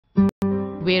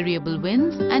variable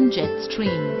winds and jet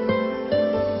stream.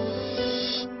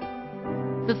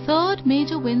 The third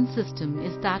major wind system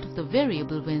is that of the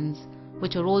variable winds,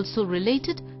 which are also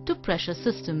related to pressure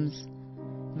systems.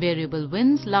 Variable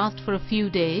winds last for a few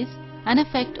days and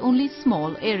affect only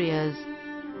small areas.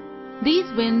 These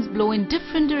winds blow in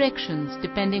different directions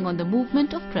depending on the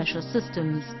movement of pressure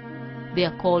systems. They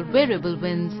are called variable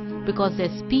winds because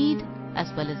their speed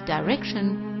as well as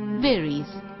direction varies.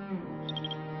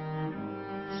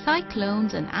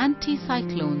 Cyclones and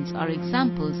anticyclones are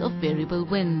examples of variable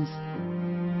winds.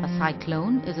 A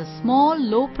cyclone is a small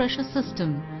low-pressure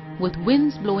system with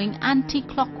winds blowing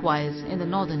anti-clockwise in the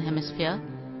northern hemisphere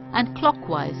and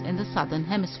clockwise in the southern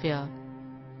hemisphere.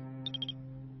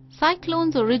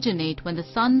 Cyclones originate when the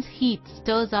sun's heat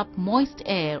stirs up moist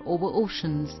air over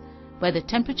oceans, where the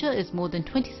temperature is more than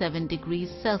 27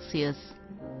 degrees Celsius.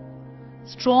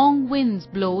 Strong winds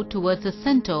blow towards the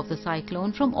center of the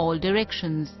cyclone from all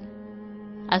directions.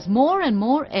 As more and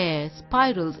more air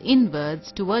spirals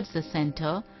inwards towards the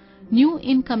center, new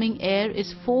incoming air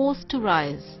is forced to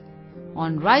rise.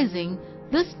 On rising,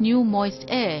 this new moist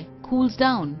air cools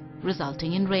down,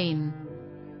 resulting in rain.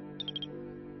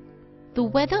 The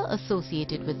weather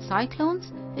associated with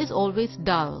cyclones is always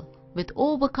dull, with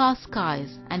overcast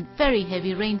skies and very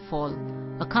heavy rainfall,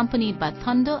 accompanied by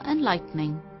thunder and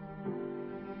lightning.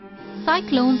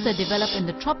 Cyclones that develop in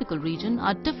the tropical region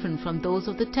are different from those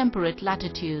of the temperate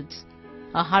latitudes.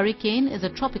 A hurricane is a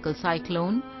tropical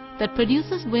cyclone that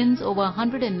produces winds over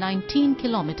 119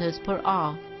 kilometers per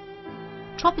hour.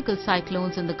 Tropical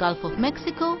cyclones in the Gulf of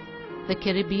Mexico, the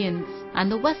Caribbean,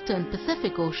 and the Western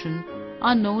Pacific Ocean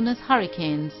are known as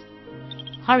hurricanes.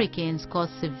 Hurricanes cause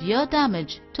severe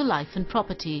damage to life and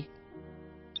property.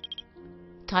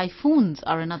 Typhoons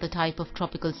are another type of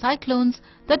tropical cyclones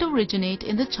that originate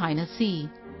in the China Sea.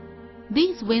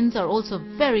 These winds are also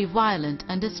very violent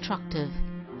and destructive.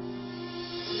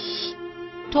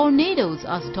 Tornadoes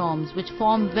are storms which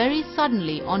form very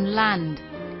suddenly on land.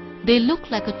 They look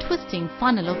like a twisting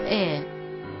funnel of air.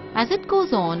 As it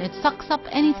goes on, it sucks up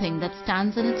anything that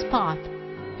stands in its path,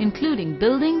 including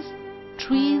buildings,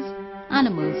 trees,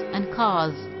 animals and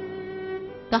cars.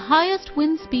 The highest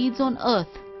wind speeds on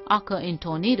Earth occur in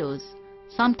tornadoes,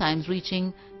 sometimes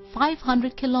reaching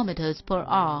 500 kilometers per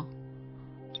hour.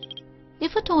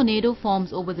 If a tornado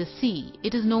forms over the sea,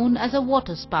 it is known as a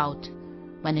waterspout.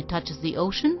 When it touches the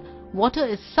ocean, water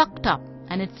is sucked up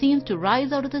and it seems to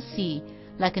rise out of the sea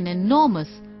like an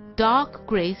enormous dark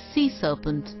grey sea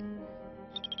serpent.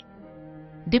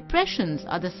 Depressions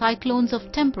are the cyclones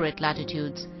of temperate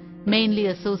latitudes, mainly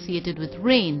associated with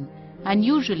rain, and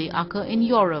usually occur in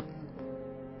Europe.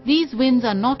 These winds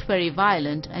are not very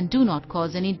violent and do not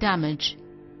cause any damage.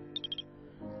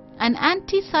 An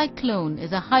anticyclone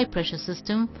is a high-pressure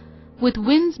system with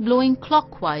winds blowing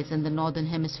clockwise in the northern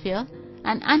hemisphere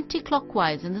and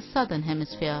anti-clockwise in the southern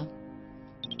hemisphere.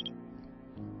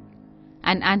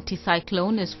 An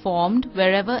anticyclone is formed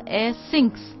wherever air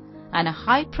sinks and a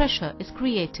high pressure is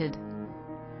created.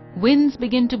 Winds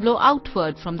begin to blow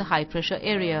outward from the high pressure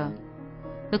area.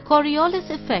 The Coriolis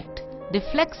effect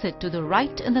deflects it to the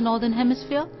right in the northern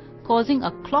hemisphere, causing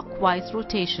a clockwise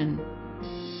rotation.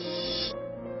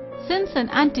 Since an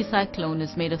anticyclone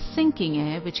is made of sinking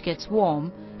air which gets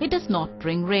warm, it does not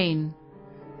bring rain.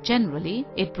 Generally,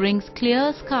 it brings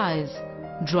clear skies,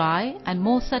 dry and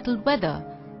more settled weather,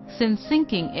 since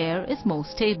sinking air is more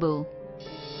stable.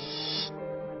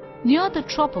 Near the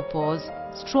tropopause,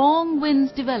 strong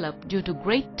winds develop due to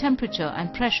great temperature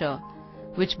and pressure,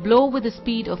 which blow with a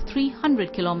speed of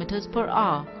 300 kilometers per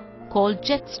hour, called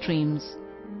jet streams.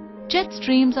 Jet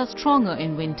streams are stronger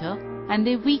in winter and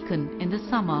they weaken in the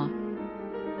summer.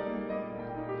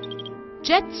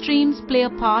 Jet streams play a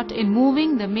part in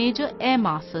moving the major air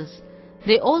masses.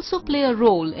 They also play a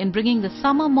role in bringing the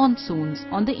summer monsoons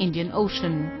on the Indian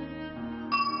Ocean.